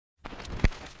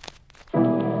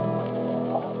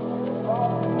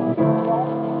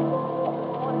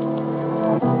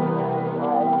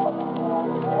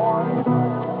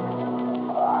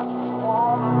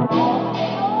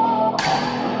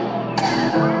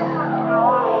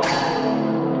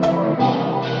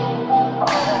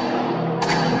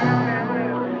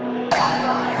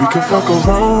can fuck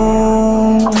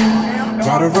around,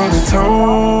 ride around the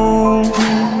town,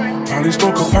 probably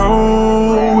smoke a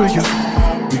pound with you.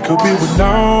 We could be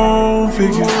renowned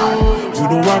figures. You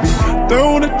know I be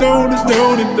down it, down it,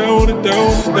 down it, down it,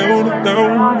 down it, down it,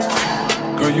 down.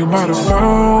 Girl, you might have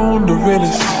found the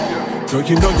realest. Girl,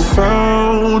 you know you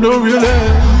found the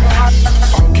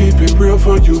realest. I'll keep it real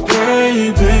for you,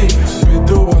 baby. Been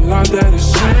through a lot that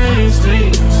has changed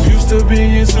me. Used to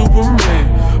be a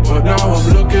Superman, but now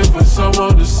I'm looking for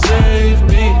someone to save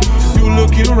me. You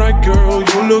looking right, girl,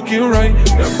 you looking right.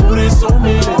 That booty's on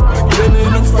me, I get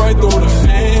in a fight, throw the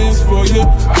hands for you.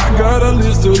 I got a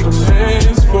list of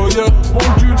demands for you.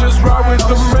 Won't you just ride with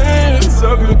the mans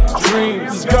of your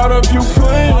dreams? Got a few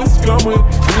plans, come with me.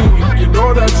 You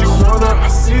know that you wanna, I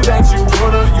see that you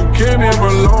wanna. You came here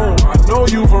alone, I know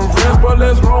you from friends, but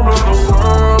let's roam around the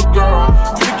world, girl.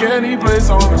 Pick any place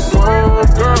on the globe,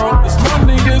 girl. This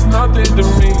money is nothing to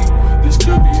me. This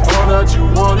could be all that you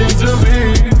want it to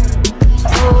be.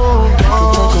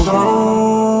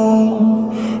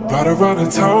 Ride around the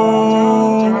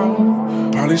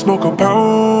town, probably smoke a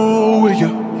pound with you.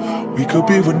 We could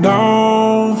be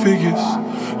renowned figures.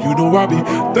 You know I be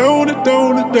down it,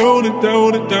 down it, down it,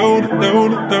 down it, down it,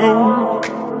 down it, down.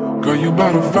 Girl, you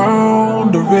might have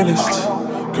found the realest.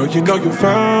 Girl, you know you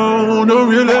found the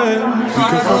realest. We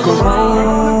can fuck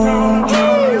around,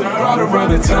 ride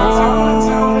around the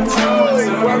town,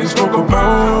 probably smoke a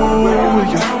pound with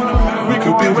you. We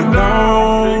could be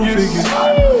renowned figures.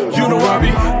 You know I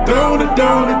be down it,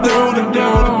 down it, down it,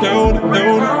 down it, down it,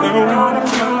 down it, down.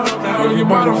 Girl, you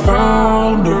might have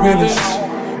found the realest.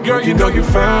 Girl, you know you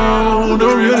found the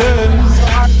realest.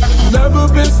 Never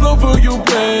been slow for you,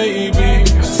 baby.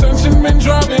 Attention been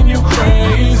driving you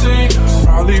crazy.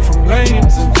 Probably from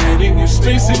lanes invading your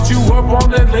space. Hit you up on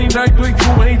that late night, but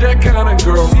you ain't that kind of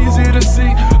girl. Easy to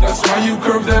see, that's why you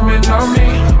curve them in on me.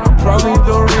 I'm probably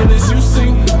the realest you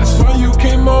see. That's why you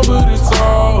came over to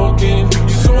talking.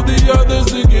 You told the others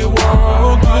to get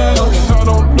walking. And I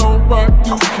don't know why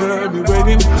you kept me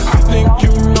waiting. I think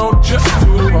you know just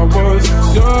who I was,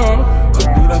 yeah. I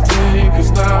mean, I think,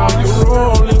 cause now you're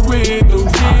rolling with the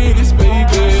realest,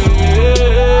 baby.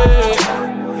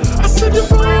 I said you're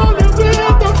rolling with the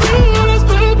realest,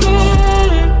 baby.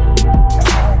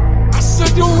 I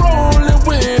said you're rolling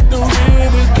with the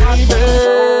realest, baby.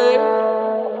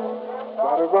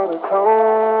 Ride around the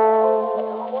town,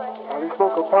 probably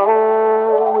smoke a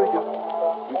pound with you.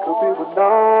 We could be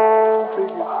renowned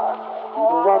figures. You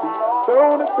know I be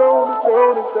down it, down it,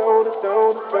 down it, down it,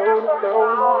 down it, down it, down it.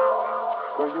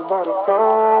 Girl, you might have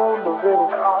found the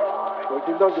realest. Girl,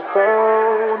 you know you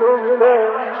found the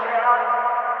realest.